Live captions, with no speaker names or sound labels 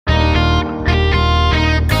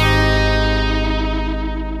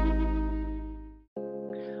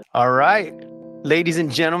All right. Ladies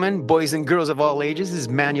and gentlemen, boys and girls of all ages, this is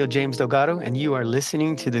Manuel James Delgado, and you are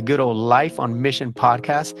listening to the Good Old Life on Mission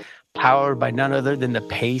podcast, powered by none other than the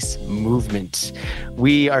PACE movement.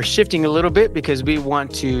 We are shifting a little bit because we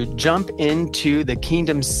want to jump into the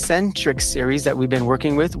Kingdom-centric series that we've been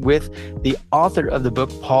working with the author of the book,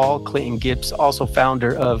 Clayton Gibbs, also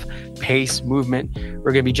founder of PACE movement.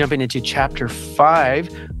 We're going to be jumping into chapter 5,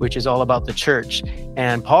 which is all about the church.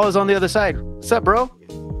 And Paul is on the other side. What's up, bro?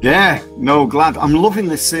 Yeah, no, glad. I'm loving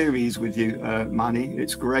this series with you, Manny.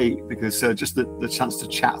 It's great because just the chance to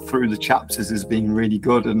chat through the chapters has been really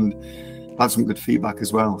good, and I've had some good feedback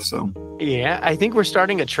as well. So yeah, I think we're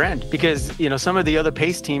starting a trend because, some of the other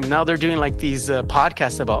PACE teams, now they're doing like these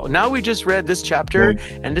podcasts about, now we just read this chapter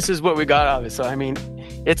and this is what we got out of it. So, I mean,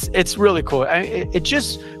 it's really cool. It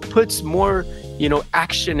just puts more,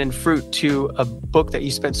 action and fruit to a book that you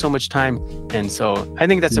spent so much time in. So I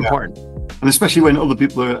think that's important. And especially when other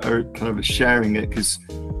people are kind of sharing it, because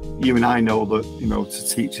you and I know that, to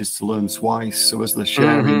teach is to learn twice. So as they're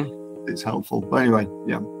sharing, it's helpful. But anyway,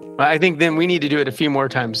 yeah. I think then we need to do it a few more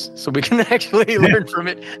times so we can actually learn from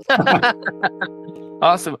it.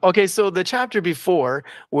 Awesome. Okay, so the chapter before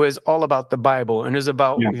was all about the Bible, and it was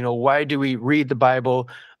about, why do we read the Bible?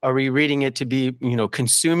 Are we reading it to be,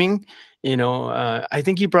 consuming? I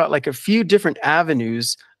think you brought like a few different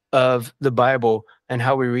avenues of the Bible and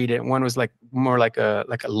how we read it. One was like more like a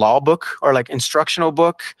law book or like instructional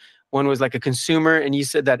book. One was like a consumer, and you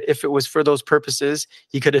said that if it was for those purposes,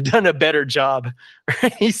 he could have done a better job.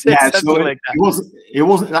 He said something like that. It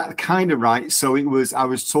wasn't that kind of right. So I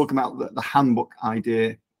was talking about the handbook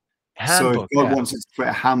idea. So if God wants us to create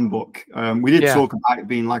a handbook, we did talk about it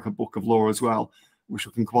being like a book of law as well, which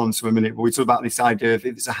we can come on to in a minute. But we talked about this idea of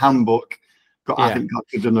if it's a handbook, I think God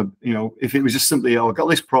could have done if it was just simply, I've got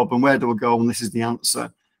this problem, where do I go? And this is the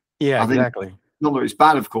answer. Yeah, exactly. Not that it's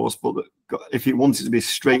bad, of course, but if it wanted to be a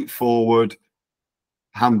straightforward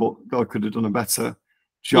handbook, God could have done a better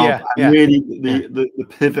job. Really, the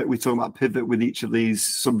pivot, we talk about pivot with each of these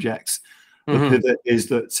subjects. The pivot is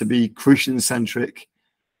that to be Christian-centric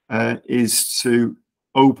is to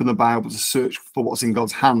open the Bible to search for what's in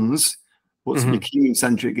God's hands. But to be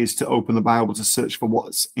Kingdom-centric is to open the Bible to search for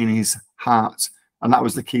what's in his heart. And that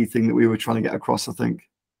was the key thing that we were trying to get across, I think.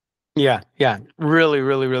 Yeah. Really,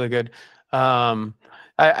 really, really good.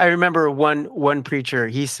 I remember one preacher,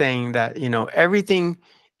 he's saying that, everything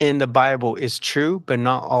in the Bible is true, but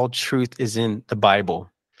not all truth is in the Bible.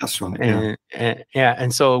 That's right.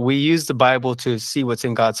 And so we use the Bible to see what's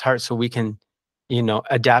in God's heart so we can,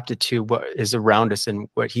 adapt it to what is around us and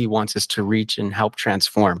what he wants us to reach and help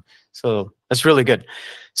transform. So that's really good.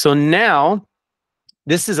 So now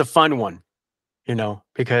this is a fun one,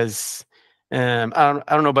 because I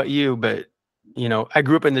don't know about you, but I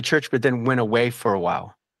grew up in the church, but then went away for a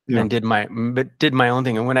while and did my own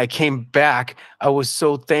thing. And when I came back, I was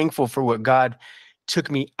so thankful for what God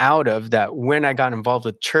took me out of that. When I got involved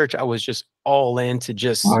with church, I was just all in to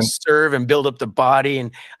just serve and build up the body. And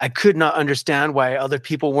I could not understand why other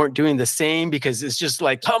people weren't doing the same, because it's just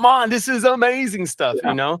like, come on, this is amazing stuff,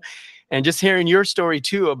 and just hearing your story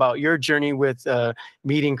too about your journey with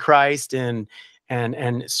meeting Christ and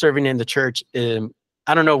serving in the church.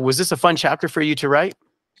 I don't know, was this a fun chapter for you to write?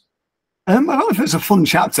 I don't know if it's a fun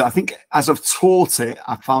chapter. I think as I've taught it,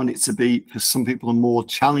 I found it to be, for some people, a more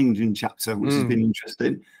challenging chapter, which has been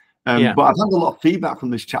interesting. But I've had a lot of feedback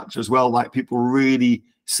from this chapter as well, like people really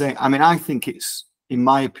saying, I think it's, in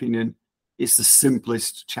my opinion, it's the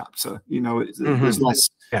simplest chapter. There's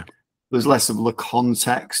less of the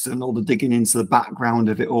context and all the digging into the background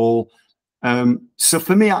of it all. So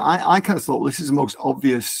for me, I kind of thought, well, this is the most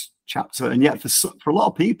obvious chapter, and yet for a lot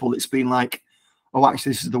of people, it's been like, oh,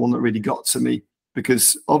 actually, this is the one that really got to me,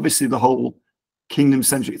 because obviously the whole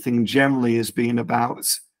Kingdom-centric thing generally has been about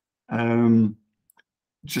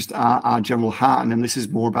just our general heart, and then this is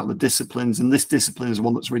more about the disciplines, and this discipline is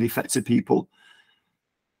one that's really affected people.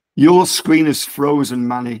 Your screen is frozen,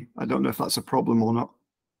 Manny. I don't know if that's a problem or not.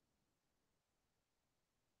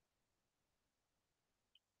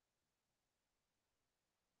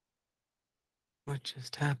 What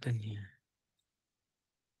just happened here?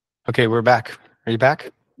 Okay, we're back. Are you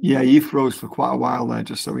back? Yeah, you froze for quite a while there,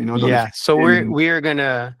 just so we know. Yeah, so we're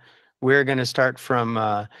gonna start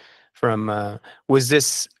from was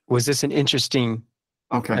this an interesting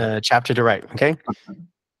chapter to write? Okay.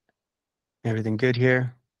 Everything good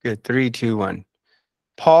here? Good. 3, 2, 1.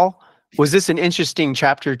 Paul, was this an interesting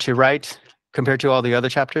chapter to write compared to all the other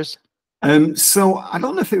chapters? So I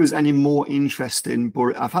don't know if it was any more interesting,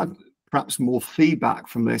 but I've had perhaps more feedback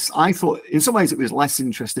from this. I thought in some ways it was less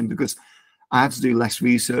interesting because I had to do less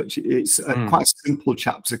research. It's quite a simple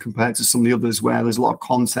chapter compared to some of the others where there's a lot of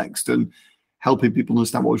context and helping people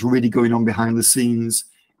understand what was really going on behind the scenes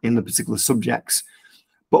in the particular subjects.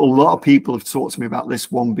 But a lot of people have talked to me about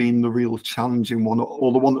this one being the real challenging one,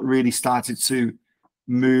 or the one that really started to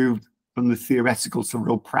move from the theoretical to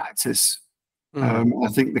real practice. I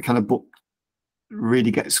think the kind of book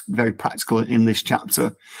really gets very practical in this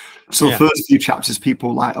chapter. So the first few chapters, people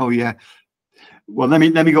are like, oh yeah. Well, let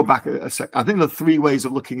me go back a sec. I think there are three ways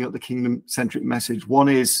of looking at the kingdom-centric message. One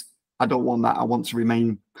is, I don't want that. I want to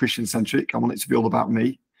remain Christian-centric. I want it to be all about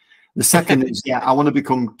me. The second is, I want to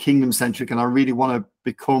become kingdom-centric, and I really want to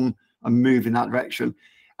become and move in that direction.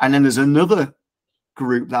 And then there's another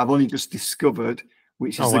group that I've only just discovered,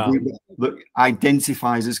 which is the group that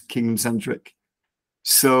identifies as kingdom-centric.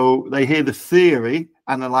 So they hear the theory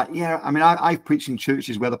and they're like, yeah, I mean, I've preached in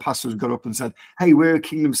churches where the pastors got up and said, hey, we're a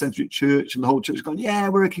kingdom-centric church. And the whole church is going, yeah,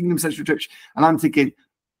 we're a kingdom-centric church. And I'm thinking,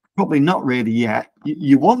 probably not really yet.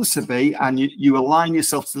 You want to be, and you align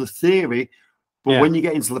yourself to the theory. But when you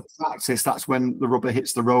get into the practice, that's when the rubber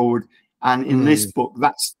hits the road. And in this book,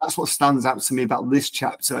 that's what stands out to me about this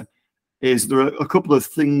chapter, is there are a couple of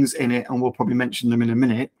things in it, and we'll probably mention them in a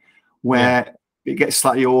minute, where it gets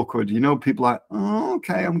slightly awkward. You know, people are like, oh,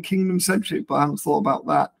 okay, I'm kingdom-centric, but I haven't thought about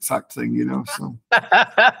that type thing, you know. So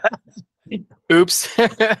oops.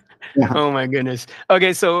 Oh my goodness.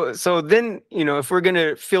 Okay, so then, you know, if we're going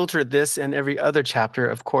to filter this and every other chapter,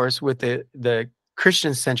 of course, with the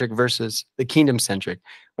Christian-centric versus the kingdom-centric.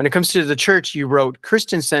 When it comes to the church, you wrote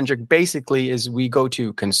Christian-centric basically is we go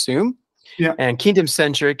to consume, and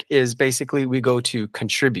kingdom-centric is basically we go to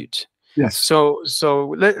contribute. Yes. So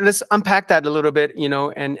let's unpack that a little bit, you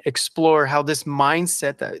know, and explore how this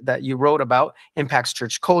mindset that you wrote about impacts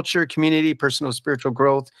church culture, community, personal spiritual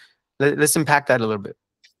growth. Let's unpack that a little bit.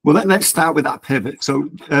 Well, let's start with that pivot. So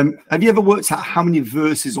have you ever worked out how many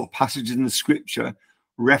verses or passages in the scripture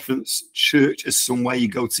reference church as somewhere you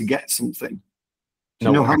go to get something? Do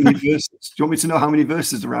you know how many verses? Do you want me to know how many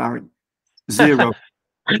verses there are? Zero.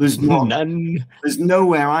 There's none. There's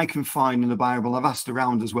nowhere I can find in the Bible. I've asked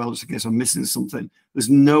around as well, just in case I'm missing something. There's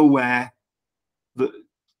nowhere that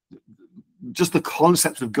just the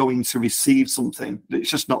concept of going to receive something, it's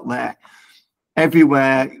just not there.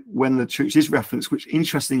 Everywhere when the church is referenced, which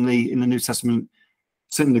interestingly in the New Testament,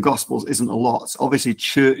 certainly the Gospels, isn't a lot. Obviously,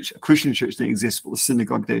 a Christian church didn't exist, but the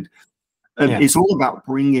synagogue did. It's all about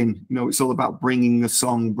bringing, you know, it's all about bringing a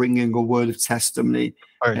song, bringing a word of testimony.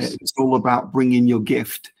 It's all about bringing your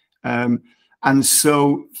gift. And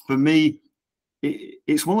so for me,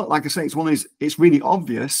 it's one, like I say, it's really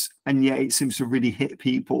obvious, and yet it seems to really hit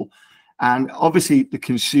people. And obviously the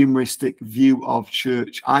consumeristic view of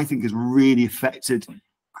church, I think, has really affected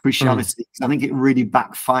Christianity. I think it really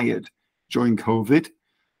backfired during COVID.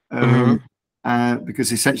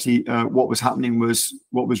 Because essentially what was happening was,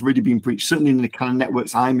 what was really being preached, certainly in the kind of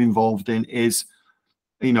networks I'm involved in, is,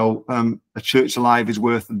 you know, a church alive is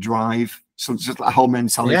worth the drive. So it's just that whole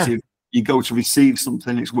mentality of you go to receive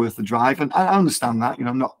something, it's worth the drive. And I understand that, you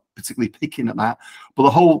know, I'm not particularly picking at that.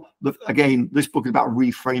 But again, this book is about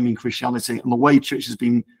reframing Christianity, and the way church has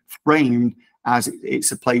been framed as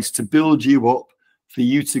it's a place to build you up, for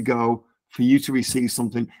you to go, for you to receive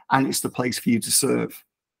something, and it's the place for you to serve.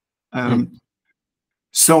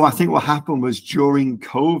 So I think what happened was during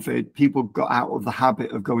COVID, people got out of the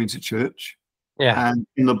habit of going to church. And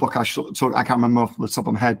in the book, I can't remember off the top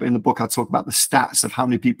of my head, but in the book, I talk about the stats of how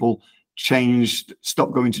many people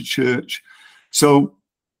stopped going to church. So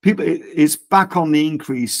people, it's back on the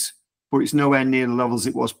increase, but it's nowhere near the levels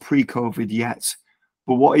it was pre-COVID yet.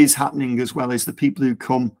 But what is happening as well is the people who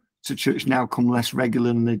come to church now come less regular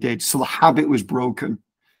than they did. So the habit was broken.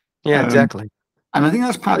 Exactly. And I think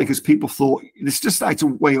that's partly because people thought, this just started to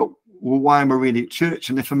weigh up, well, why am I really at church?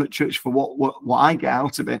 And if I'm at church for what I get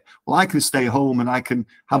out of it, well, I can stay home and I can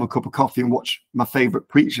have a cup of coffee and watch my favorite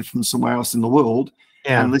preacher from somewhere else in the world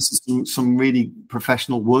and listen to some really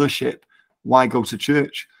professional worship. Why go to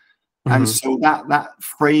church? And so that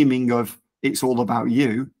framing of it's all about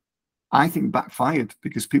you, I think backfired,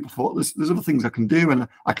 because people thought there's other things I can do, and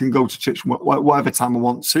I can go to church whatever time I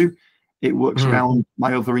want to. It works around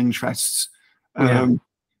my other interests. And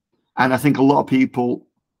I think a lot of people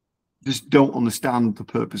just don't understand the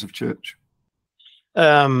purpose of church.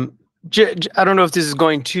 I don't know if this is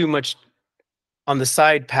going too much on the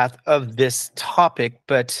side path of this topic,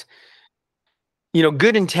 but, you know,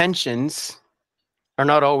 good intentions are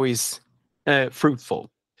not always fruitful.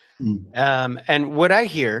 And what I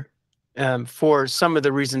hear for some of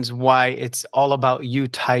the reasons why it's all about you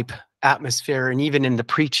type atmosphere, and even in the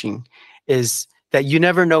preaching, is that you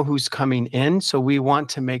never know who's coming in. So we want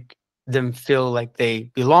to make them feel like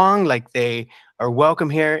they belong, like they are welcome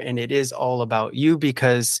here, and it is all about you,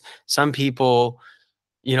 because some people,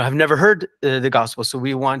 have never heard the gospel, so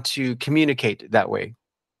we want to communicate that way.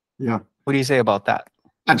 Yeah. What do you say about that?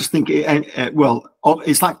 I just think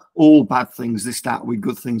it's like all bad things. They start with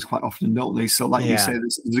good things quite often, don't they? So, like you say,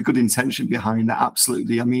 there's a good intention behind that.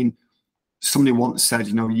 Absolutely. I mean, somebody once said,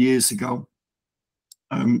 years ago,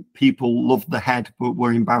 people loved the head but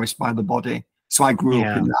were embarrassed by the body. So I grew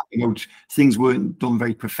up in that. Things weren't done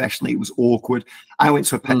very professionally. It was awkward. I went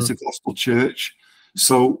to a Pentecostal church.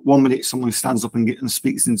 So one minute someone stands up and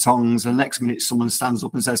speaks in tongues, and the next minute someone stands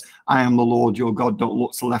up and says, "I am the Lord your God, don't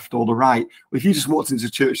look to the left or the right." Well, if you just walked into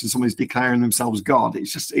church and somebody's declaring themselves God,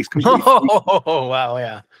 it's completely oh wow,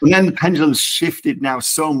 yeah. And then the pendulum's shifted now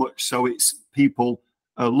so much, so it's people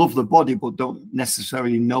love the body but don't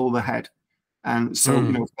necessarily know the head. And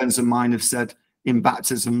so friends of mine have said in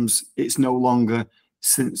baptisms, it's no longer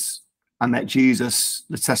since I met Jesus.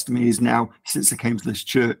 The testimony is now since I came to this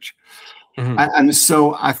church. And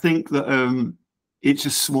so I think that it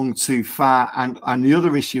just swung too far. And the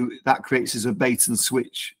other issue that creates is a bait and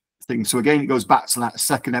switch thing. So again, it goes back to that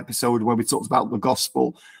second episode where we talked about the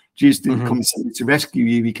gospel. Jesus didn't come to rescue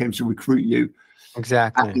you. He came to recruit you.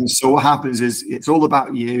 Exactly. And so what happens is it's all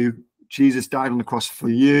about you. Jesus died on the cross for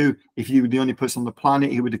you. If you were the only person on the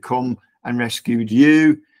planet, he would have come and rescued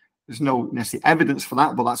you. There's no necessary evidence for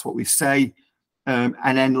that, but that's what we say.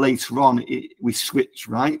 And then later on, we switch,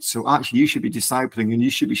 right? So actually, you should be discipling and you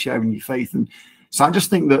should be sharing your faith. And so I just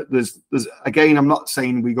think that there's again, I'm not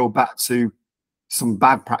saying we go back to some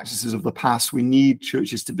bad practices of the past. We need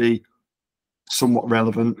churches to be somewhat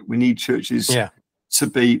relevant. We need churches to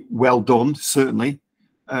be well done, certainly.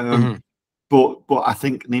 But I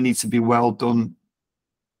think they need to be well done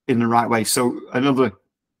in the right way. So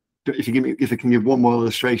if I can give one more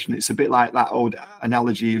illustration, it's a bit like that old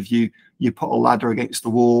analogy of you put a ladder against the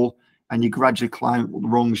wall and you gradually climb up the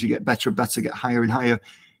rungs, you get better and better, get higher and higher,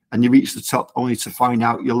 and you reach the top only to find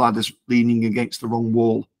out your ladder's leaning against the wrong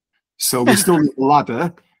wall. So we still need the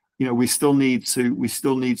ladder, we still need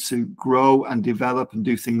to grow and develop and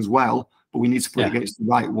do things well, but we need to put it against the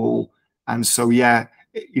right wall. And so we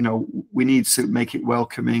need to make it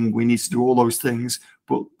welcoming, we need to do all those things,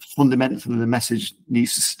 but fundamentally the message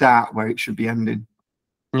needs to start where it should be ending.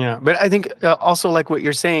 Yeah, but I think also like what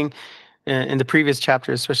you're saying in the previous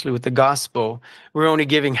chapter, especially with the gospel, we're only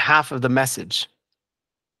giving half of the message.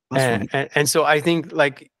 That's right. And so I think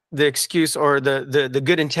like the excuse or the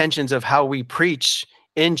good intentions of how we preach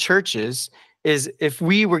in churches is if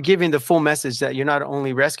we were giving the full message that you're not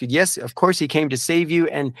only rescued, yes, of course he came to save you,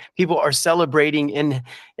 and people are celebrating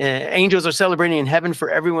angels are celebrating in heaven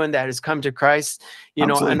for everyone that has come to Christ,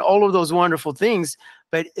 Absolutely. and all of those wonderful things,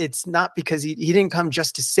 but it's not because he didn't come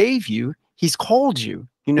just to save you. He's called you,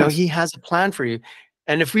 yes. He has a plan for you.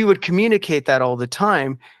 And if we would communicate that all the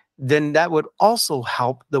time, then that would also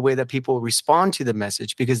help the way that people respond to the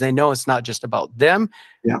message, because they know it's not just about them,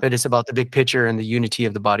 but it's about the big picture and the unity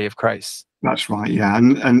of the body of Christ. That's right, yeah.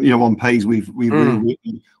 And on Page we've rewritten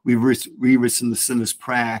the sinner's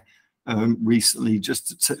prayer recently,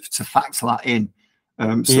 just to factor that in.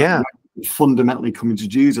 Fundamentally coming to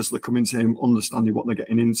Jesus, they're coming to him, understanding what they're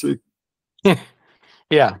getting into.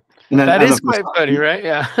 Yeah. That is quite funny, right?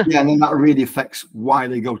 Yeah. Yeah, and then that really affects why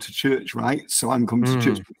they go to church, right? So I'm coming to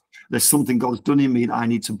church. There's something God's done in me that I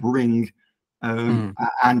need to bring, and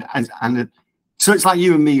so it's like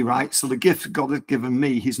you and me, right? So the gift God has given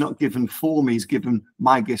me, he's not given for me, he's given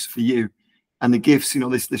my gifts for you. And the gifts,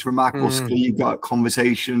 this remarkable skill you've got,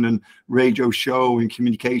 conversation and radio show and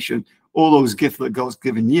communication, all those gifts that God's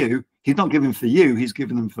given you, he's not given for you, he's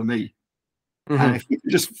given them for me. And if you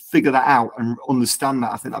just figure that out and understand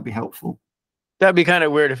that, I think that'd be helpful. That'd be kind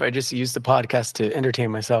of weird if I just used the podcast to entertain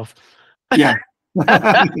myself. Yeah.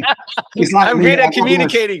 It's like I'm great at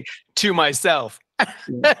communicating to myself.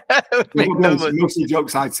 Most of the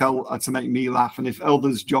jokes I tell are to make me laugh, and if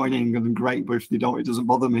elders joining, then great, but if they don't, it doesn't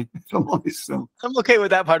bother me, if I'm honest. So I'm okay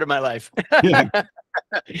with that part of my life.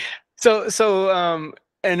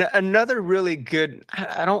 And another really good,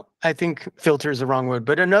 I think filter is the wrong word,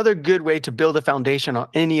 but another good way to build a foundation on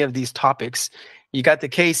any of these topics, you got the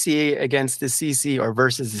KC against the CC or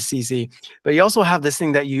versus the CC, but you also have this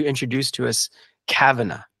thing that you introduced to us,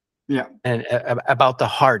 Kavana. Yeah. And about the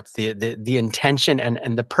heart, the intention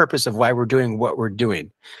and the purpose of why we're doing what we're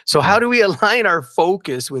doing. So how do we align our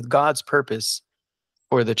focus with God's purpose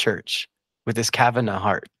for the church with this Kavana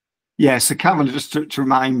heart? Yeah, so Kavana, just to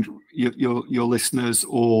remind your listeners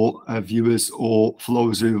or viewers, or for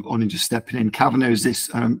those who are only just stepping in, Kavana is this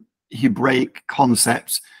Hebraic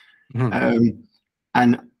concept,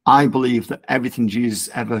 and I believe that everything Jesus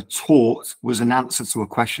ever taught was an answer to a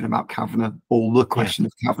question about Kavanagh, or the question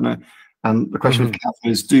of Kavanagh. And the question of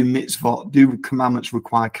Kavanagh is, do mitzvot, do commandments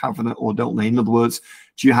require Kavanagh or don't they? In other words,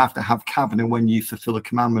 do you have to have Kavanagh when you fulfill a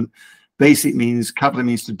commandment? Basic means, Kavanagh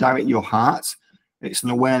means to direct your heart. It's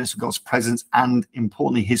an awareness of God's presence and,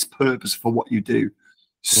 importantly, his purpose for what you do.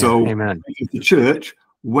 So, the church,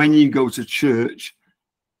 when you go to church,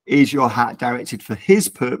 is your heart directed for his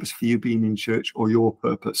purpose for you being in church, or your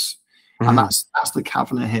purpose? And that's the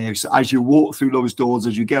Kavanagh here. So as you walk through those doors,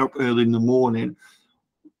 as you get up early in the morning,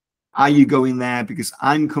 are you going there because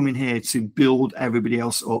I'm coming here to build everybody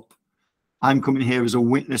else up? I'm coming here as a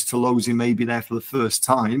witness to those who may be there for the first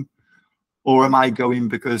time. Or am I going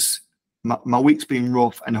because my week's been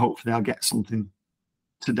rough and hopefully I'll get something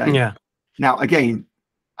today? Yeah. Now, again,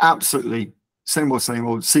 absolutely, same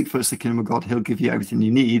old, seek first the kingdom of God, he'll give you everything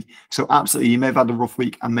you need. So absolutely, you may have had a rough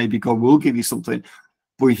week and maybe God will give you something.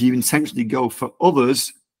 But if you intentionally go for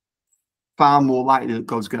others, far more likely that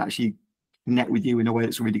God's going to actually connect with you in a way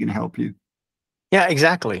that's really going to help you. Yeah,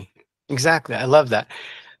 exactly. Exactly. I love that.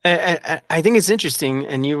 And I think it's interesting,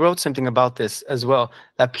 and you wrote something about this as well,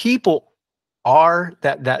 that people are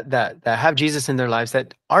that have Jesus in their lives,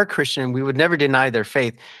 that are Christian, we would never deny their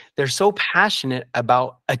faith. They're so passionate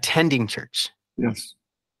about attending church. Yes.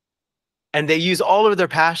 And they use all of their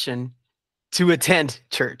passion to attend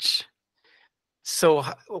church. So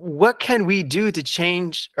what can we do to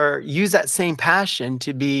change or use that same passion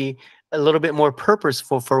to be a little bit more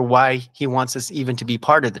purposeful for why he wants us even to be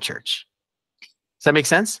part of the church? Does that make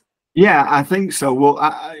sense? Yeah, I think so.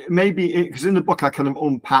 Well, maybe because in the book I kind of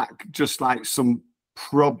unpack just like some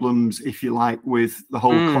problems, if you like, with the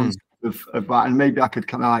whole concept of that, and maybe I could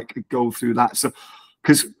kind of like go through that. So,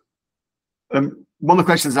 because one of the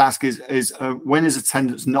questions I ask is when is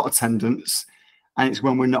attendance not attendance, and it's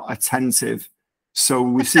when we're not attentive. So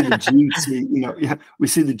we see the duty, we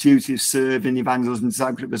see the duty of serving, evangelism,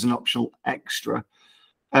 discipleship as an optional extra.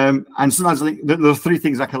 And sometimes I think there are three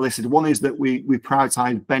things like I listed. One is that we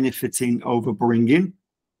prioritize benefiting over bringing.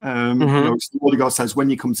 The Word of God says, when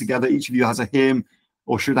you come together, each of you has a hymn,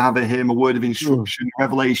 or should have a hymn, a word of instruction,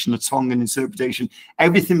 revelation, a tongue, and interpretation.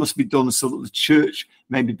 Everything must be done so that the church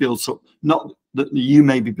may be built up, not that you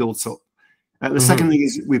may be built up. The second thing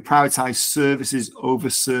is we prioritize services over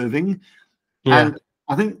serving. Yeah. And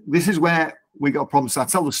I think this is where we got a problem. So I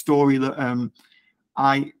tell the story that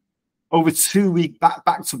over 2 week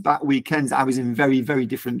back-to-back weekends, I was in very, very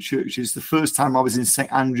different churches. The first time I was in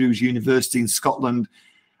St Andrews University in Scotland,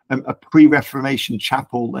 a pre-Reformation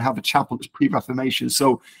chapel. They have a chapel that's pre-Reformation.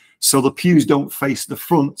 So the pews don't face the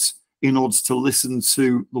front in order to listen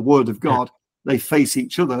to the word of God. They face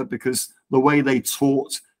each other because the way they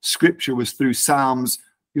taught scripture was through Psalms.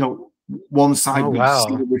 One side would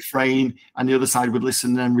sing the refrain and the other side would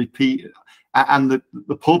listen and repeat. And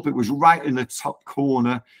the pulpit was right in the top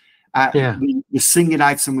corner. The singing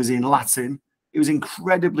item was in Latin. It was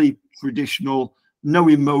incredibly traditional, no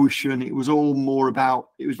emotion. It was all more about,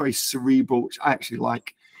 it was very cerebral, which I actually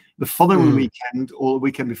like. The following weekend, or the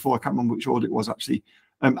weekend before, I can't remember which order it was actually,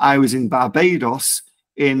 I was in Barbados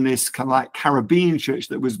in this kind of like Caribbean church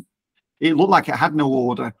that was, it looked like it had no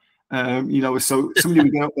order. So somebody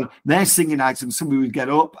would get up with their singing item, somebody would get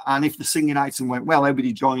up, and if the singing item went well,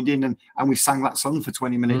 everybody joined in and we sang that song for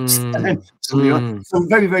 20 minutes. So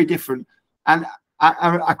very, very different. And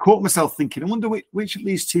I caught myself thinking, I wonder which of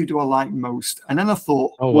these two do I like most? And then I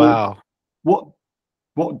thought,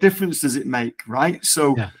 what difference does it make, right?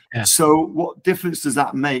 So what difference does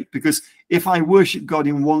that make? Because if I worship God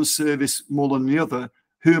in one service more than the other,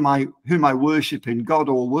 who am I worshiping, God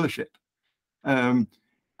or worship?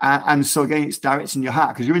 And so again, it's directing your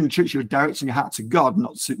heart, because you're in the church, you're directing your heart to God,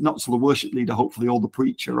 not to the worship leader, hopefully, or the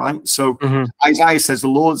preacher, right? So Isaiah says, the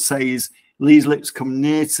Lord says, these lips come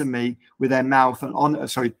near to me with their mouth and honor.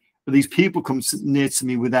 These people come near to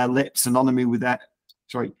me with their lips and honor me with their.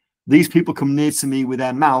 These people come near to me with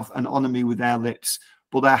their mouth and honor me with their lips,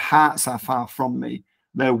 but their hearts are far from me.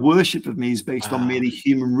 Their worship of me is based on merely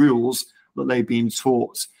human rules that they've been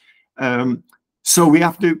taught. So we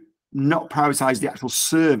have to not prioritize the actual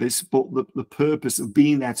service, but the purpose of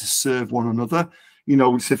being there to serve one another.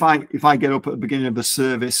 So if I get up at the beginning of the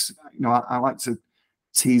service, I like to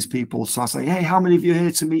tease people. So I say, hey, how many of you are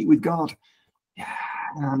here to meet with God? Yeah.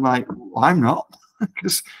 And I'm like, well, I'm not,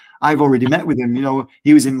 because I've already met with him.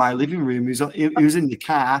 He was in my living room. He was in the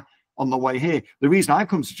car on the way here. The reason I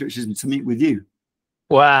come to church is to meet with you.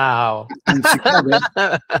 Wow. And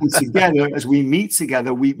together, as we meet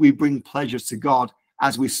together, we bring pleasure to God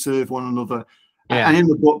as we serve one another. And in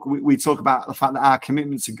the book, we talk about the fact that our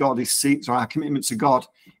commitment to God is seen, so our commitment to God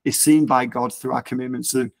is seen by God through our commitment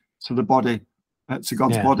to the body, to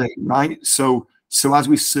God's body, right? So as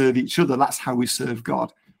we serve each other, that's how we serve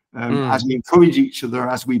God. As we encourage each other,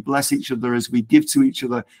 as we bless each other, as we give to each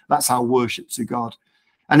other, that's our worship to God.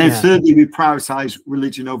 And then thirdly, we prioritize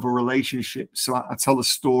religion over relationship. So I tell a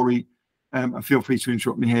story, and feel free to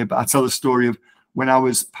interrupt me here, but I tell a story of when I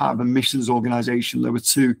was part of a missions organization. There were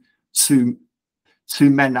two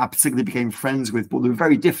men I particularly became friends with, but they were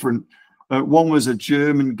very different. One was a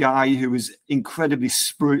German guy who was incredibly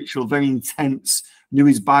spiritual, very intense, knew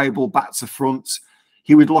his Bible back to front.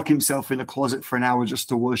 He would lock himself in a closet for an hour just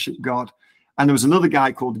to worship God. And there was another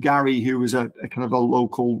guy called Gary, who was a kind of a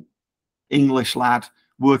local English lad,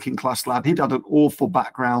 working class lad. He'd had an awful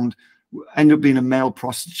background, ended up being a male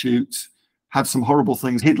prostitute, had some horrible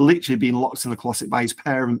things. He'd literally been locked in the closet by his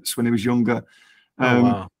parents when he was younger.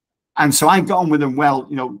 Wow. And so I got on with him well.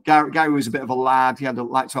 You know, Gary was a bit of a lad. He had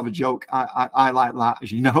like to have a joke. I like that,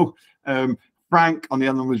 as you know. Frank, on the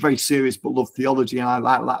other hand, was very serious but loved theology, and I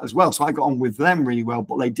like that as well. So I got on with them really well,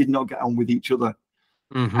 but they did not get on with each other.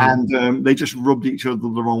 And they just rubbed each other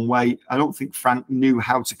the wrong way. I don't think Frank knew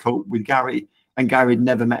how to cope with Gary, and Gary had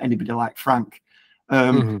never met anybody like Frank.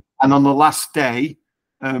 And on the last day,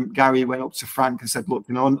 Gary went up to Frank and said, "Look,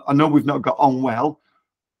 you know, I know we've not got on well,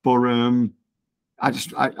 but I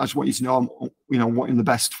just want you to know I'm wanting the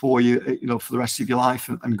best for you, you know, for the rest of your life,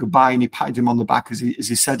 and goodbye." And he patted him on the back as he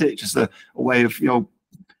said it, just a way of, you know,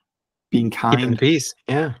 being kind. Keeping peace.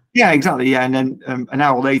 Yeah, exactly. Yeah. And then an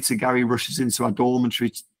hour later, Gary rushes into our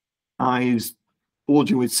dormitory, eyes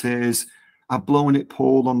bulging with tears. "I've blown it,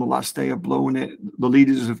 Paul. On the last day, I've blown it. The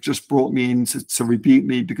leaders have just brought me in to rebuke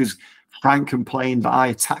me because Frank complained that I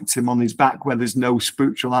attacked him on his back where there's no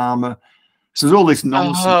spiritual armor." So there's all this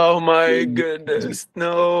nonsense. Oh my goodness,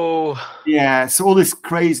 no. Yeah, so all this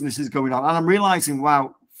craziness is going on, and I'm realizing,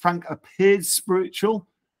 wow, Frank appeared spiritual.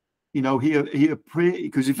 You know, he appeared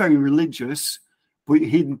because he's very religious, but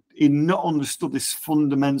he'd not understood this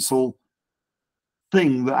fundamental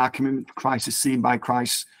thing that our commitment to Christ is seen by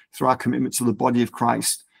Christ through our commitment to the body of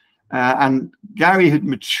Christ. And Gary had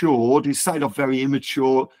matured. He started off very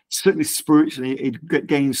immature, certainly spiritually. He'd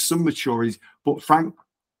gained some maturity, but Frank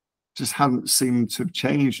just hadn't seemed to have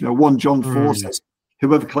changed. You know, 1 John 4 says,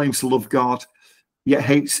 "Whoever claims to love God yet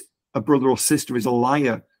hates a brother or sister is a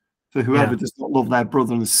liar. For whoever does not love their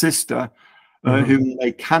brother and sister, whom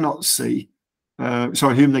they cannot see,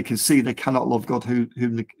 whom they can see, they cannot love God whom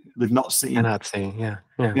they've not seen." Cannot see.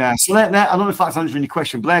 Yeah. So I don't know if that's answering your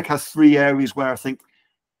question. Blake has 3 areas where I think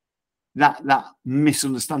that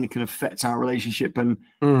misunderstanding can affect our relationship, and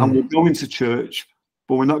we're going to church,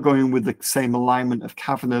 but we're not going with the same alignment of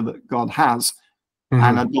Kavanagh that God has.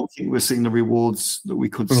 And I don't think we're seeing the rewards that we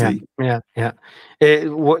could see. Yeah. The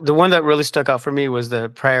one that really stuck out for me was the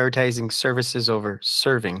prioritizing services over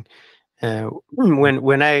serving.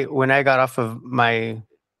 When I got off of my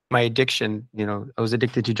addiction, you know, I was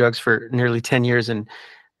addicted to drugs for nearly 10 years, and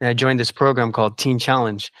I joined this program called Teen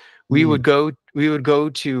Challenge. We would go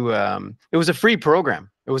to it was a free program.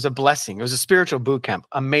 It was a blessing. It was a spiritual boot camp.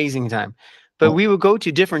 Amazing time. But we would go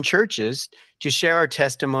to different churches to share our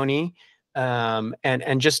testimony,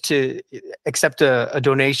 and just to accept a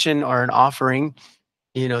donation or an offering,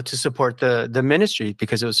 you know, to support the ministry,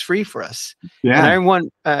 because it was free for us. And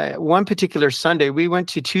I one particular Sunday, we went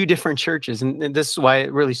to 2 different churches, and this is why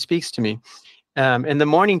it really speaks to me. In the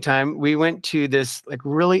morning time, we went to this like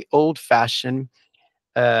really old-fashioned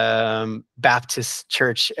Baptist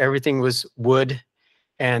church. Everything was wood,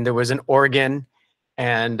 and there was an organ,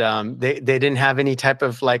 and they didn't have any type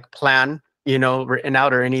of like plan, you know, written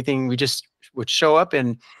out or anything. We just would show up,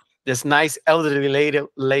 and this nice elderly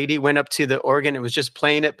lady went up to the organ and was just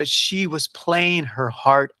playing it, but she was playing her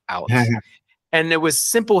heart out. And there was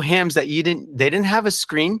simple hymns that they didn't have a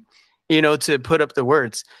screen, you know, to put up the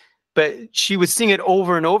words, but she would sing it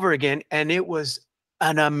over and over again, and it was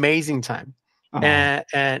an amazing time.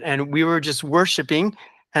 And we were just worshiping,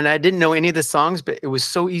 and I didn't know any of the songs, but it was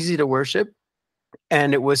so easy to worship.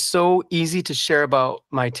 And it was so easy to share about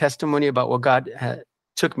my testimony about what God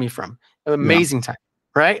took me from. Amazing time,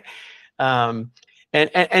 right? And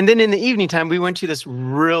then in the evening time, we went to this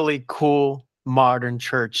really cool modern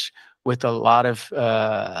church with a lot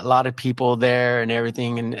of people there and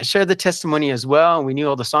everything, and shared the testimony as well. And we knew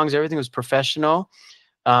all the songs. Everything was professional,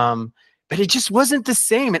 but it just wasn't the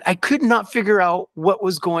same. And I could not figure out what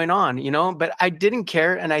was going on, you know. But I didn't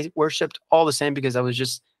care, and I worshipped all the same because I was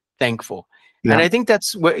just thankful. And I think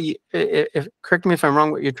that's what, correct me if I'm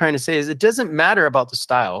wrong, what you're trying to say is it doesn't matter about the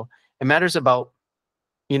style. It matters about,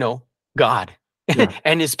 you know, God.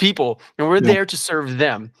 and his people, and we're there to serve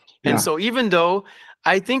them. And so even though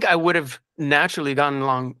I think I would have naturally gotten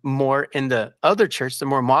along more in the other church, the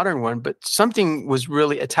more modern one, but something was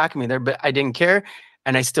really attacking me there, but I didn't care.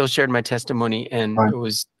 And I still shared my testimony, and it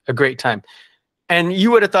was a great time. And you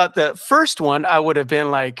would have thought the first one, I would have been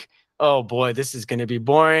like, oh boy, this is going to be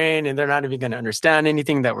boring, and they're not even going to understand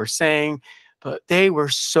anything that we're saying. But they were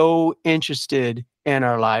so interested in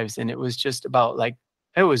our lives, and it was just about like,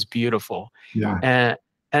 it was beautiful. And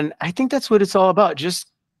I think that's what it's all about,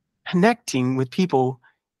 just connecting with people,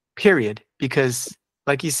 period. Because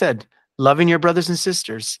like you said, loving your brothers and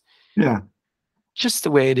sisters. Just the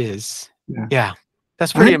way it is.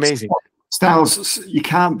 That's pretty amazing. Styles, you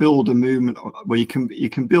can't build a movement where you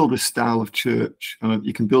can build a style of church, and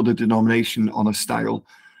you can build a denomination on a style,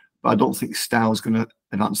 but I don't think style is going to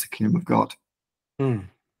advance the kingdom of God. No.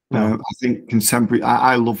 I think contemporary,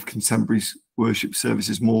 I love contemporary worship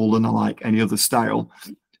services more than I like any other style,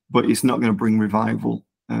 but it's not going to bring revival.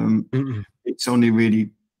 It's only really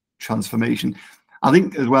transformation. I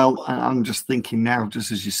think as well, I'm just thinking now,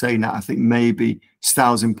 just as you're saying that, I think maybe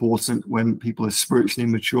style is important when people are spiritually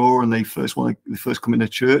mature and they first come into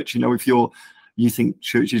church. You know, if you think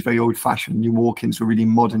church is very old fashioned, and you walk into a really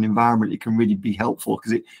modern environment, it can really be helpful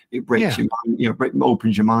because it breaks your mind, you know,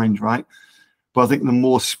 opens your mind, right? But I think the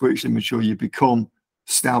more spiritually mature you become,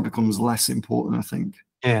 style becomes less important, I think.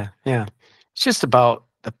 Yeah. It's just about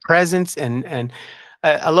the presence, and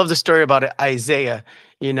I love the story about Isaiah,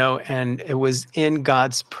 you know, and it was in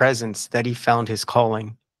God's presence that he found his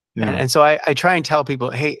calling. And so I try and tell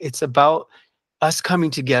people, hey, it's about us coming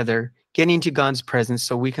together, getting into God's presence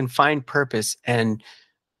so we can find purpose and,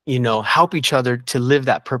 you know, help each other to live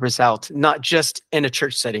that purpose out, not just in a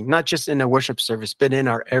church setting, not just in a worship service, but in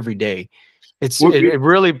our everyday. It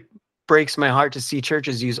really breaks my heart to see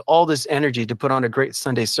churches use all this energy to put on a great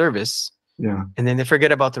Sunday service. And then they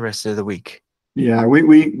forget about the rest of the week.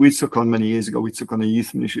 We took on many years ago, we took on a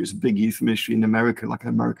youth ministry. It's a big youth ministry in America, like an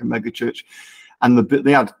American mega church. And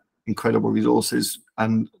they had incredible resources,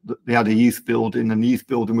 and they had a youth building, and the youth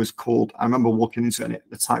building was called, I remember walking into it,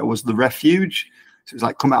 the title was The Refuge. So it was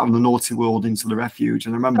like, come out of the naughty world into the refuge.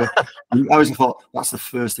 And I remember, I always thought, that's the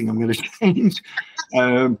first thing I'm going to change.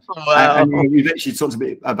 And we've actually talked a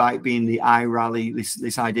bit about being the I rally,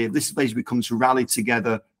 this idea of this is basically come to rally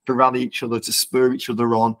together, to rally each other, to spur each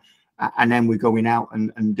other on. And then we're going out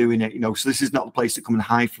and doing it, you know. So this is not the place to come and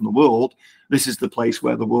hide from the world. This is the place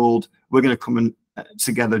where we're going to come and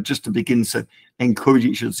together just to begin to encourage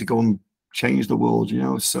each other to go and change the world, you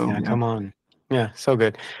know. So come on. So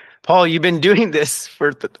good. Paul, you've been doing this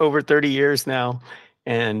for over 30 years now,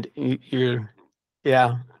 and you're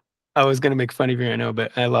I was going to make fun of you, I know,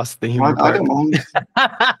 but I lost the humor part. I don't mind.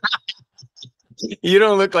 You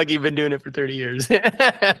don't look like you've been doing it for 30 years.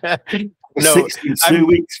 No, 62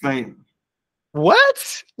 weeks, mate.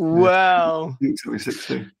 What? Wow.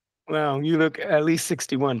 60. Wow, you look at least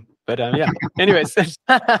 61. But anyways,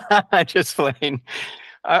 just playing.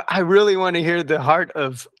 I really want to hear the heart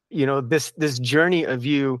of, you know, this journey of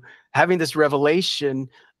you having this revelation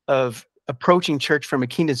of approaching church from a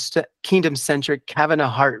kingdom-centric, having a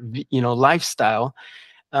heart, you know, lifestyle.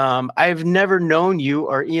 I've never known you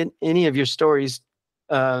or in any of your stories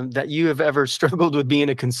that you have ever struggled with being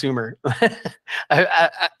a consumer.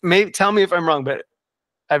 Maybe tell me if I'm wrong, but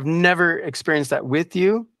I've never experienced that with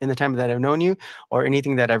you in the time that I've known you, or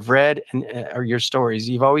anything that I've read or your stories.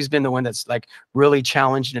 You've always been the one that's like really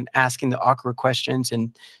challenged and asking the awkward questions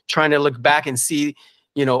and trying to look back and see,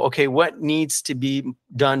 you know, okay, what needs to be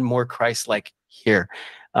done more Christ-like here.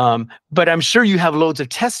 But I'm sure you have loads of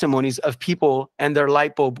testimonies of people and their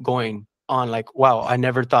light bulb going on like, wow, I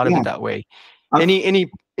never thought of it that way.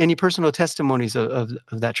 Any personal testimonies of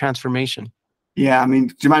that transformation? Yeah, I mean,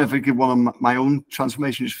 do you mind if I give one of my own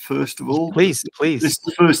transformations first of all? Please. This is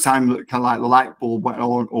the first time that kind of like the light bulb went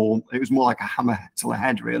on, or it was more like a hammer to the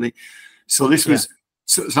head, really. So this was,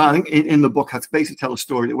 so I think in the book, I basically tell a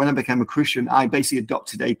story that when I became a Christian, I basically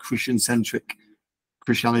adopted a Christian-centric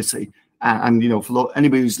Christianity. And you know, for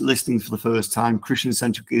anybody who's listening for the first time,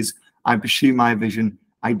 Christian-centric is I pursue my vision,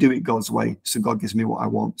 I do it God's way, so God gives me what I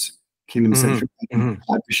want. Kingdom-centric,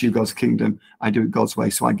 I pursue God's kingdom, I do it God's way,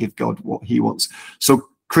 so I give God what he wants. So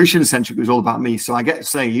Christian-centric was all about me. So I get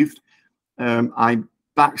saved, I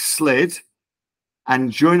backslid,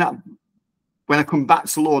 and during that, when I come back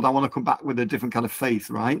to the Lord, I want to come back with a different kind of faith,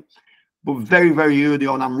 right? But very, very early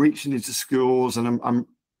on, I'm reaching into schools and I'm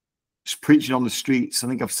just preaching on the streets. I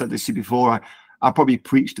think I've said this to you before. I probably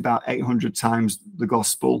preached about 800 times the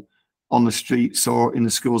gospel on the streets or in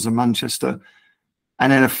the schools of Manchester.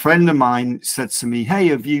 And then a friend of mine said to me, hey,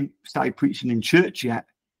 have you started preaching in church yet?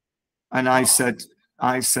 And I said,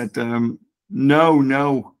 no,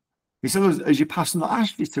 no. He said, as your pastor not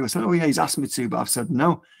asked you to? I said, oh yeah, he's asked me to, but I've said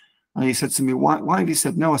no. And he said to me, why have you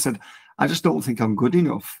said no? I said, I just don't think I'm good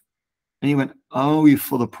enough. And he went, oh, you're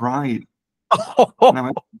full of pride. And I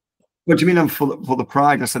went, what do you mean I'm full of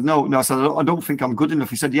pride? I said, no. I said, I don't think I'm good enough.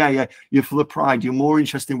 He said, yeah, you're full of pride. You're more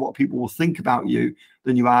interested in what people will think about you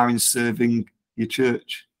than you are in serving your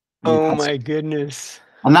church. Oh my goodness.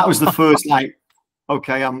 And that was the first, like,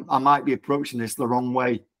 okay, I might be approaching this the wrong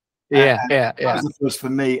way. Yeah. That was the first for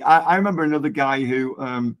me. I remember another guy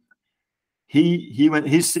who he went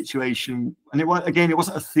his situation, and it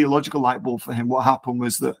wasn't a theological light bulb for him. What happened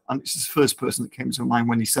was that, and it's the first person that came to mind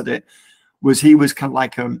when he said it, was he was kind of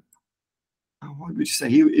like what would you say?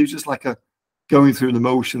 He was just like a going through the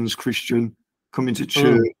motions Christian, coming to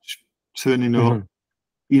church, turning up.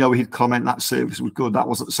 You know, he'd comment that service was good, that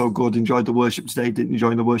wasn't so good, enjoyed the worship today, didn't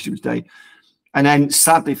enjoy the worship today. And then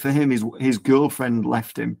sadly for him, his girlfriend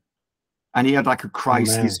left him, and he had like a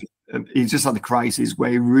crisis. He just had a crisis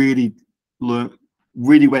where he really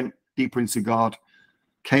went deeper into God,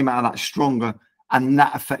 came out of that stronger, and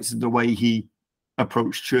that affected the way he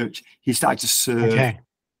approached church. He started to serve. Okay.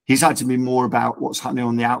 He started to be more about what's happening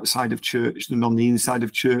on the outside of church than on the inside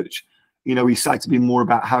of church. You know, he started to be more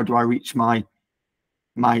about how do I reach my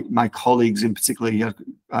colleagues in particular.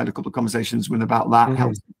 I had a couple of conversations with him about that,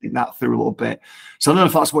 helped think that through a little bit. So I don't know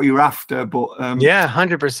if that's what you're after, but yeah,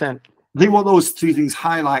 100%. I think what those two things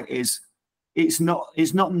highlight is it's not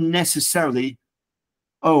necessarily,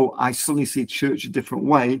 oh, I suddenly see church a different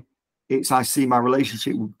way. It's I see my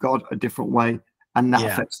relationship with God a different way, and that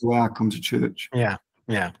affects the way I come to church. Yeah.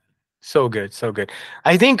 So good.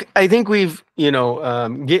 I think we've,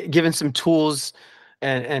 given some tools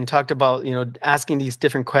and talked about, asking these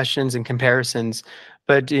different questions and comparisons,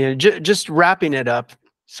 but just wrapping it up.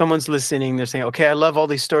 Someone's listening, they're saying, okay, I love all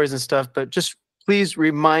these stories and stuff, but just please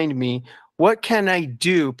remind me, what can I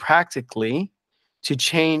do practically to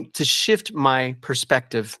shift my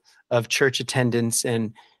perspective of church attendance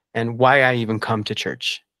and why I even come to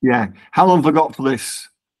church? Yeah. How long have I got for this?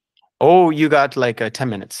 Oh, you got like 10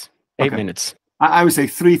 minutes, 8 minutes. I would say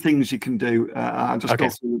 3 things you can do. I'll just go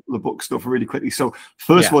through the book stuff really quickly. So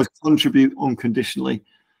first of all, is contribute unconditionally.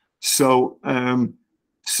 So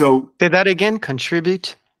say that again.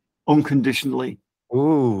 Contribute unconditionally.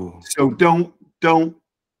 Ooh. So don't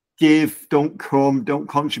give, don't come, don't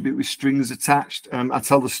contribute with strings attached. I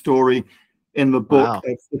tell the story in the book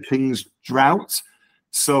of the king's drought.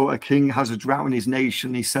 So a king has a drought in his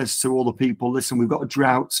nation. He says to all the people, listen, we've got a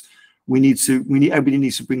drought. Everybody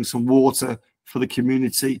needs to bring some water for the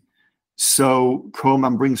community. So come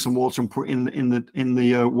and bring some water and put in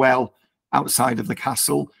the well outside of the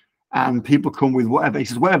castle. And people come with whatever. He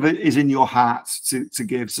says, whatever is in your heart to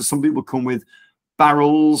give. So some people come with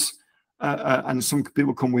barrels, and some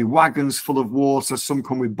people come with wagons full of water. Some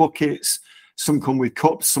come with buckets. Some come with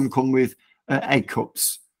cups. Some come with egg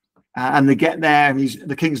cups. And they get there, and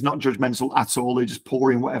the king's not judgmental at all. They just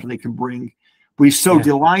pour in whatever they can bring. But he's so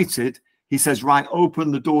delighted. He says, right,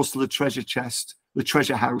 open the doors to the treasure chest, the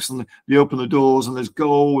treasure house. And they open the doors, and there's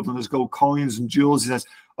gold coins and jewels. He says,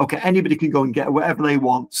 okay, anybody can go and get whatever they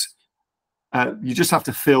want. You just have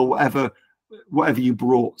to fill whatever you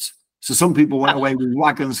brought. So some people went away with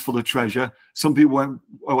wagons full of treasure. Some people went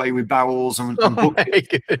away with barrels and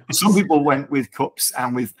buckets. Some people went with cups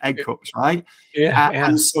and with egg cups, right?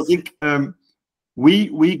 And so I think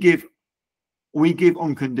we give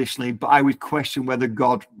unconditionally, but I would question whether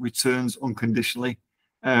God returns unconditionally.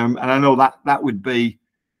 And I know that would be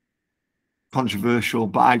controversial,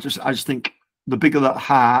 but I just think the bigger that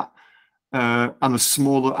heart and the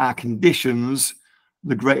smaller our conditions,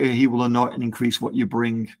 the greater He will anoint and increase what you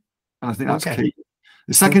bring. And I think that's key.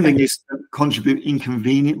 The second thing is contribute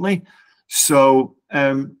inconveniently. So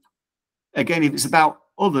again, if it's about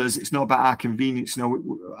others, it's not about our convenience.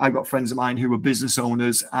 I've got friends of mine who were business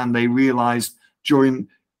owners, and they realized there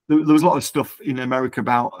was a lot of stuff in America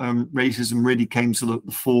about racism really came to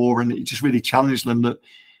the fore, and it just really challenged them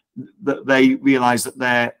that they realized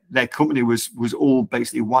that their company was all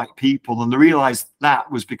basically white people. And they realized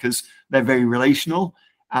that was because they're very relational,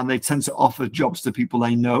 and they tend to offer jobs to people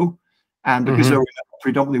they know. And because they were a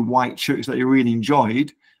predominantly white church that they really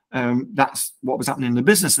enjoyed, that's what was happening in the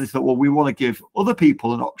business. They thought, well, we want to give other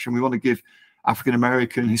people an option. We want to give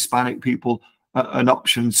African-American, Hispanic people an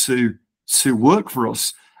option to work for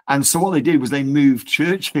us. And so what they did was they moved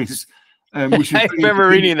churches. Which I remember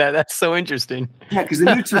reading that. That's so interesting. Yeah, because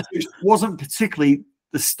the new church wasn't particularly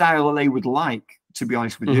the style that they would like, to be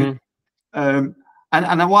honest with you. And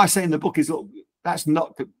what I say in the book is, look, that's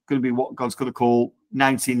not going to be what God's going to call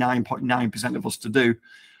 99.9% of us to do.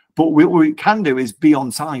 But what we can do is be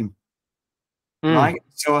on time, right?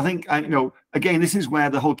 So I think, you know, again, this is where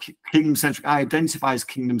the whole kingdom-centric, I identify as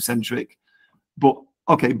kingdom-centric, but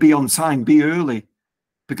okay, be on time, be early.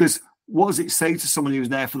 Because what does it say to someone who's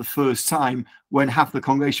there for the first time when half the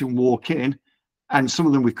congregation walk in and some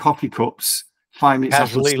of them with coffee cups 5 minutes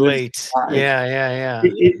casually late? Yeah.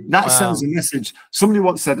 That sends a message. Somebody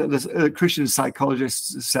once said, a Christian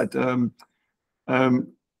psychologist said,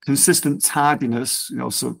 consistent tardiness, you know,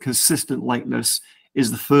 so consistent lateness is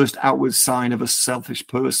the first outward sign of a selfish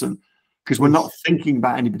person, because we're not thinking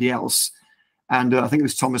about anybody else. And I think it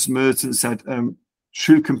was Thomas Merton said,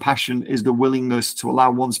 true compassion is the willingness to allow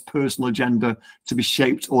one's personal agenda to be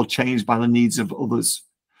shaped or changed by the needs of others.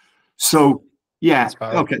 So, yeah,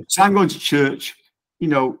 okay. So I'm going to church. You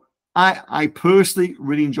know, I personally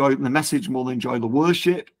really enjoy the message more than enjoy the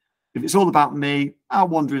worship. If it's all about me, I'll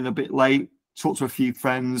wander in a bit late, talk to a few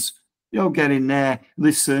friends, you know, get in there,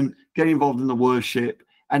 listen, get involved in the worship,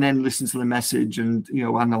 and then listen to the message and, you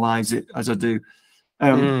know, analyze it as I do.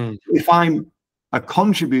 If I'm a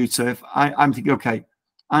contributor, I'm thinking, okay,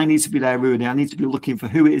 I need to be there early. I need to be looking for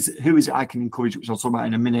who is it I can encourage, which I'll talk about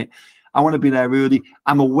in a minute. I want to be there early.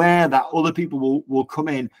 I'm aware that other people will come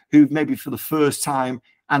in who maybe for the first time,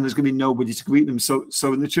 and there's going to be nobody to greet them. So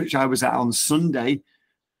in the church I was at on Sunday,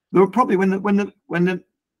 there were probably when the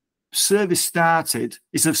service started,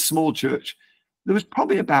 it's a small church, there was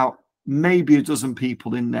probably about maybe a dozen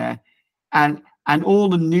people in there, and all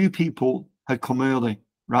the new people had come early,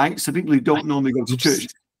 right? So people who don't normally go to church,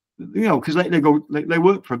 you know, because they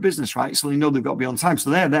work for a business, right? So they know they've got to be on time, so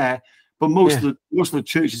they're there. But most of the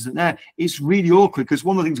churches isn't there. It's really awkward, because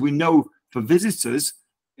one of the things we know for visitors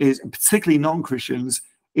is, particularly non-Christians,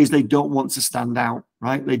 is they don't want to stand out,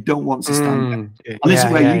 right? They don't want to stand out. And this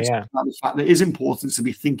is where you talk about the fact that it is important to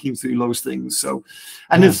be thinking through those things. So,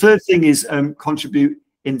 and the third thing is contribute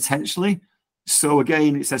intentionally. So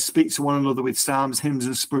again, it says, speak to one another with psalms, hymns,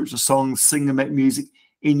 and spiritual songs, sing and make music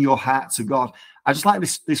in your heart to God. I just like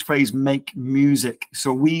this phrase, make music.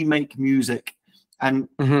 So we make music. And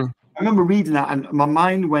I remember reading that, and my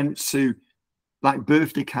mind went to like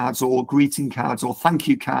birthday cards or greeting cards or thank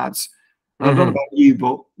you cards. I don't know about you,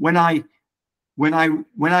 but when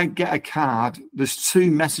I get a card, there's two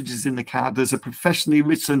messages in the card. There's a professionally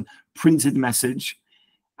written printed message,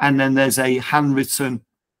 and then there's a handwritten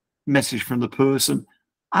message from the person.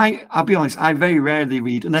 I'll be honest, I very rarely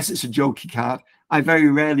read, unless it's a jokey card, I very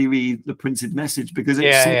rarely read the printed message, because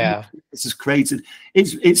this is created.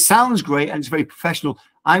 It sounds great and it's very professional.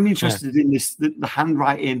 I'm interested in this, the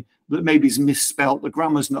handwriting that maybe is misspelt, the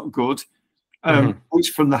grammar's not good, it's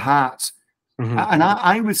from the heart. And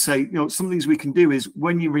I would say, you know, some things we can do is,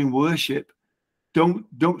 when you're in worship, don't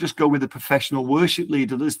just go with a professional worship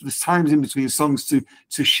leader. There's times in between songs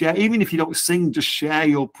to share, even if you don't sing, just share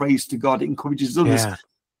your praise to God. It encourages others.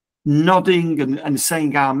 Nodding and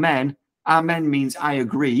saying amen. Amen means I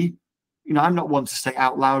agree. You know, I'm not one to say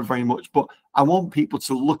out loud very much, but I want people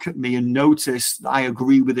to look at me and notice that I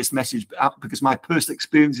agree with this message, because my personal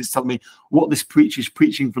experience is telling me what this preacher is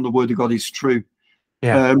preaching from the Word of God is true.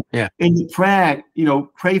 In the prayer, you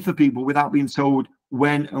know, pray for people without being told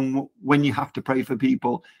when you have to pray for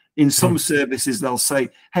people. In some services, they'll say,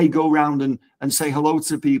 hey, go around and say hello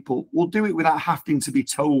to people. We'll do it without having to be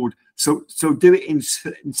told. So do it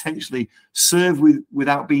intentionally. Serve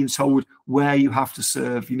without being told where you have to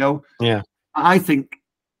serve, you know? I think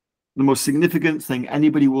the most significant thing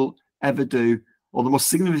anybody will ever do, or the most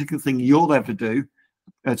significant thing you'll ever do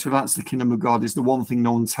to advance the kingdom of God, is the one thing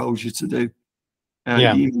no one tells you to do.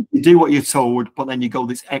 You do what you're told, but then you go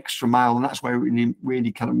this extra mile, and that's where it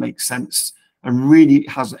really kind of makes sense and really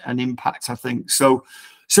has an impact, I think. So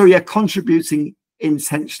yeah, contributing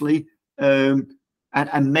intentionally and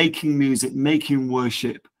making music, making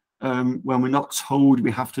worship when we're not told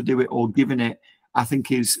we have to do it or given it, I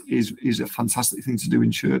think is a fantastic thing to do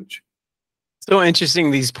in church. So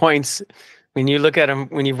interesting, these points, when you look at them,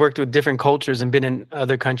 when you've worked with different cultures and been in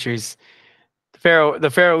other countries.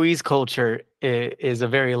 The Faroese culture is a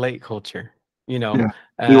very late culture, you know.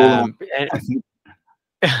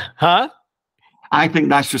 I think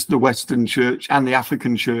that's just the Western church and the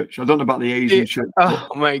African church. I don't know about the Asian church. Oh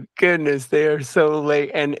my goodness, they are so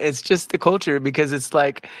late. And it's just the culture, because it's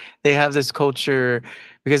like they have this culture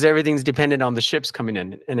because everything's dependent on the ships coming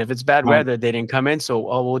in. And if it's bad weather, they didn't come in. So,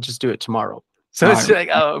 we'll just do it tomorrow. So it's like,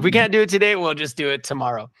 if we can't do it today, we'll just do it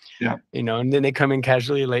tomorrow. You know, and then they come in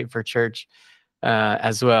casually late for church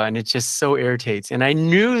as well. And it just so irritates. And I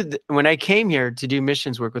knew when I came here to do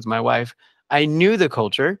missions work with my wife, I knew the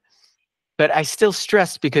culture, but I still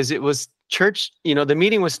stressed, because it was church, you know, the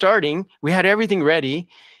meeting was starting. We had everything ready,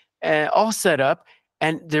 all set up.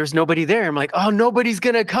 and there's nobody there. I'm like, oh, nobody's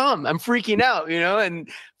going to come. I'm freaking out, and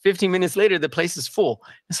 15 minutes later, the place is full.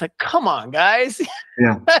 It's like, come on, guys.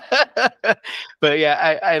 Yeah. But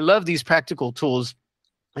yeah, I love these practical tools.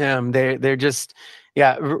 They're just,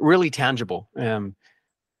 really tangible. And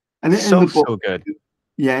so good.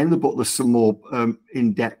 Yeah, in the book, there's some more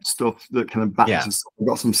in-depth stuff that kind of backs us. I've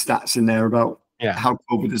got some stats in there about how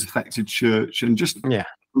COVID has affected church, and just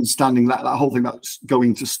understanding that whole thing about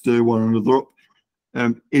going to stir one another up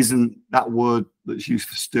isn't that word that's used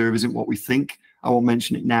for stir, isn't what we think. I won't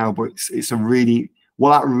mention it now, but it's a really,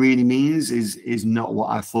 what that really means is not what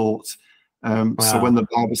I thought. So when the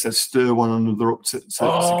Bible says stir one another up to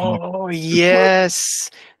yes.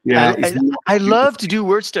 Yeah, I love to do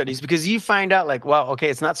word studies, because you find out like, wow, okay,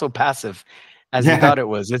 it's not so passive as you thought it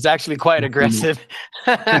was. It's actually quite aggressive.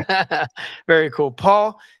 Very cool.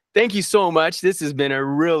 Paul, thank you so much. This has been a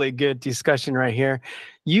really good discussion right here.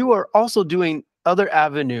 You are also doing other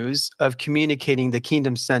avenues of communicating the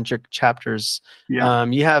kingdom-centric chapters. Yeah.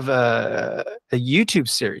 You have a YouTube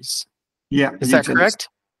series. Yeah. Is that correct?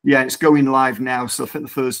 Yeah, it's going live now. So I think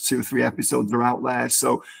the first 2 or 3 episodes are out there.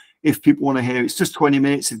 So if people want to hear, it's just 20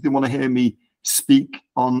 minutes. If they want to hear me speak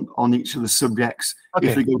on each of the subjects,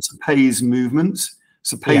 if they go to Pay's Movements,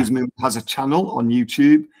 so Pay's Movement has a channel on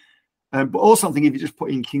YouTube. But also, I think if you just put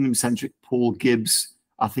in Kingdom-centric Paul Gibbs,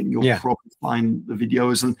 I think you'll probably find the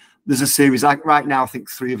videos. And there's a series, like right now, I think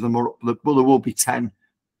 3 of them are up, but there will be 10.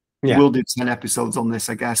 Yeah. We'll do 10 episodes on this,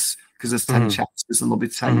 I guess, because there's 10 chapters and there'll be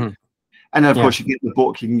 10. And of course, you get the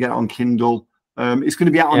book, you can get it on Kindle. It's going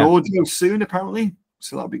to be out on audio soon, apparently.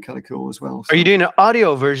 So that'll be kind of cool as well. So. Are you doing an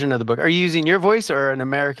audio version of the book? Are you using your voice or an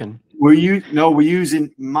American? We're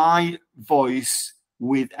using my voice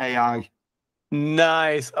with AI.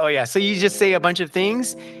 Nice. Oh yeah. So you just say a bunch of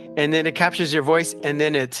things, and then it captures your voice, and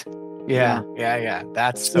then it,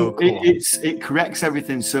 That's so cool. It corrects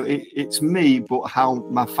everything. So it's me, but how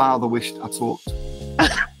my father wished I talked.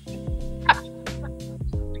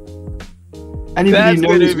 Anybody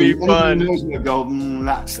knows me, go,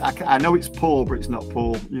 I know it's Paul, but it's not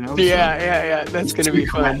Paul, Yeah. That's going to be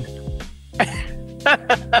fun.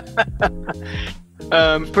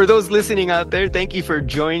 For those listening out there, thank you for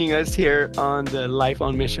joining us here on the Life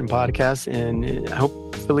on Mission podcast. And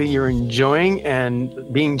hopefully you're enjoying and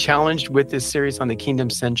being challenged with this series on the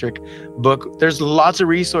Kingdom-centric book. There's lots of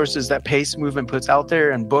resources that Pace Movement puts out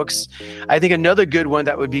there and books. I think another good one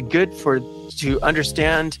that would be good to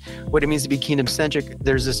understand what it means to be kingdom-centric,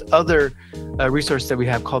 there's this other resource that we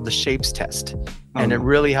have called the Shapes Test. And it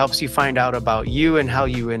really helps you find out about you and how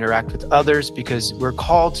you interact with others, because we're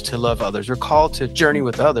called to love others. We're called to journey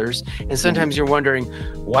with others. And sometimes you're wondering,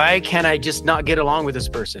 why can't I just not get along with this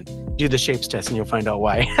person? Do the Shapes Test and you'll find out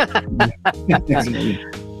why.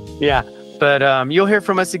 Yeah. But you'll hear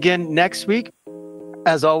from us again next week.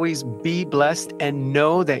 As always, be blessed and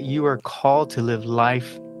know that you are called to live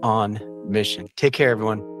life on mission. Take care,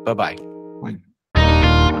 everyone. Bye-bye.